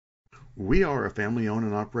We are a family-owned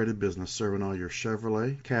and operated business serving all your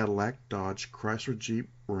Chevrolet, Cadillac, Dodge, Chrysler, Jeep,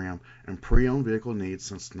 Ram, and pre-owned vehicle needs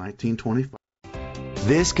since 1925.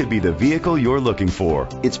 This could be the vehicle you're looking for.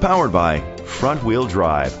 It's powered by front-wheel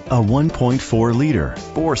drive, a 1.4-liter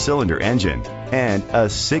four-cylinder engine, and a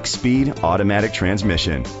 6-speed automatic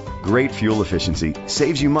transmission. Great fuel efficiency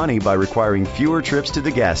saves you money by requiring fewer trips to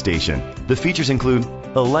the gas station. The features include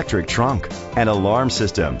electric trunk, an alarm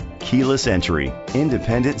system, keyless entry,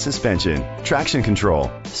 independent suspension, traction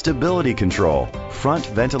control, stability control, front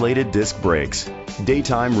ventilated disc brakes,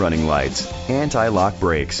 daytime running lights, anti-lock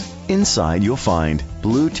brakes. Inside you'll find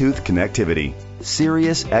Bluetooth connectivity,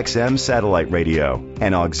 Sirius XM satellite radio,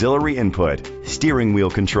 an auxiliary input, steering wheel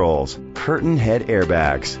controls, curtain head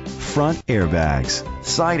airbags, front airbags,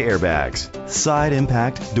 side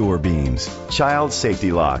impact door beams, child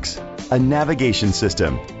safety locks, a navigation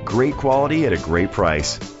system. Great quality at a great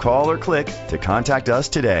price. Call or click to contact us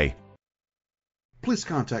today. Please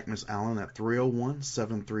contact Miss Allen at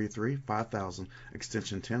 301-733-5000,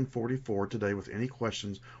 extension 1044 today with any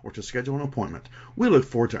questions or to schedule an appointment. We look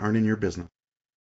forward to earning your business.